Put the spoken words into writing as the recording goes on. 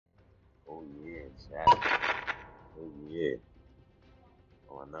Oh yeah, chat. Oh yeah.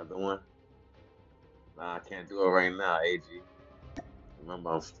 Oh, another one? Nah, I can't do it right now, AG.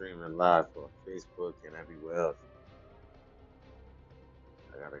 Remember, I'm streaming live for Facebook and everywhere else.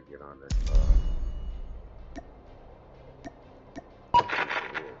 I gotta get on this.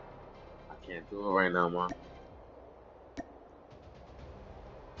 I can't do it right now, man.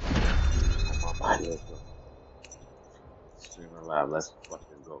 On my body, let's go. Streaming live, let's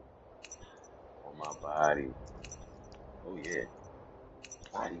fucking go. On my body. Oh yeah.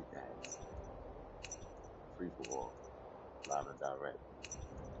 Body bags. Free for all. Live and direct.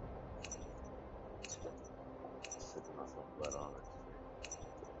 Sipping on some butter on the stream.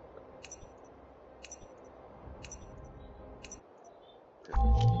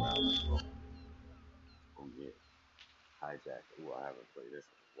 Pistol round, let's go. Oh yeah. Hijack. Ooh, I haven't played this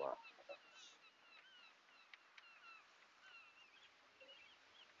in a while.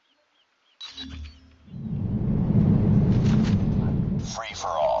 Free for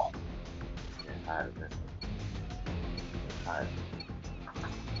all. Can't hide in this one. Can't hide.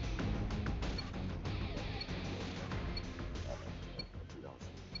 You don't see.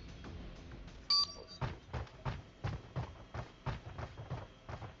 Oh, see.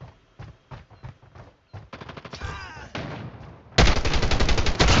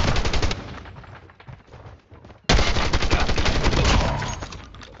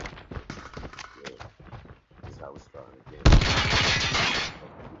 Yeah. This is how we starting the game.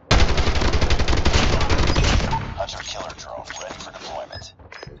 Hunter killer drone ready for deployment.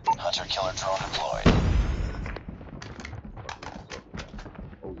 Hunter killer drone deployed.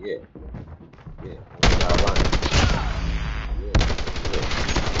 Oh yeah. Yeah. Oh, we gotta run. Yeah. Yeah.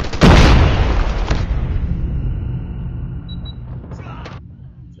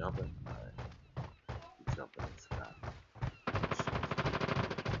 You jumping? Alright. You jumping in the sky.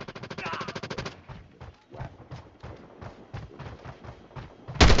 Whack.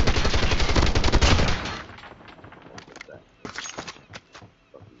 What's that?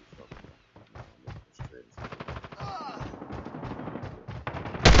 Fuck you talking about? I'm looking straight as hell.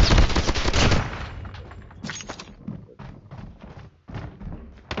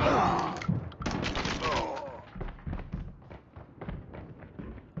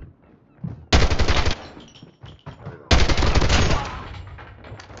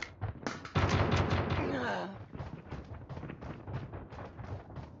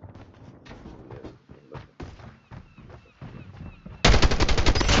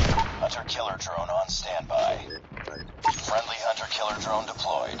 Hunter killer drone on standby. Friendly hunter killer drone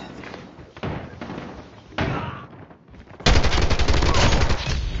deployed.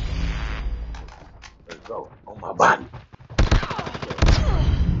 Let's go. On my body.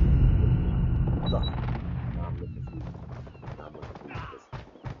 Look. Now I'm looking for you. Now I'm looking for you.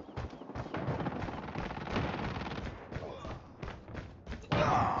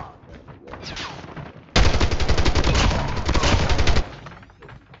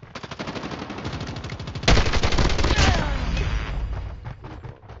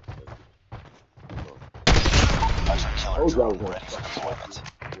 Hunter killer drone ready for deployment.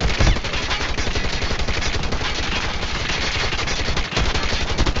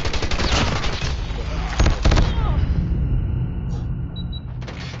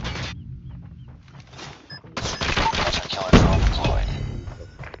 Hunter killer drone deployed.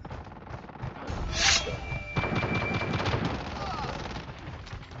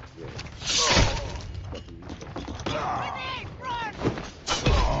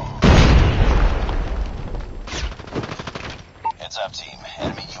 Heads up, team.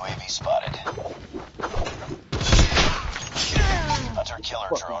 Enemy UAV spotted. Hunter killer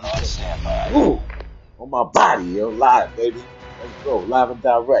drone on standby. Ooh, on my body, yo. Live, baby. Let's go. Live and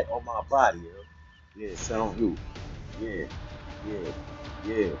direct. On my body, yo. Yeah, sound you. Yeah, yeah,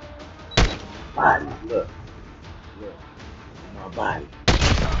 yeah. Body, look. Look. On my body.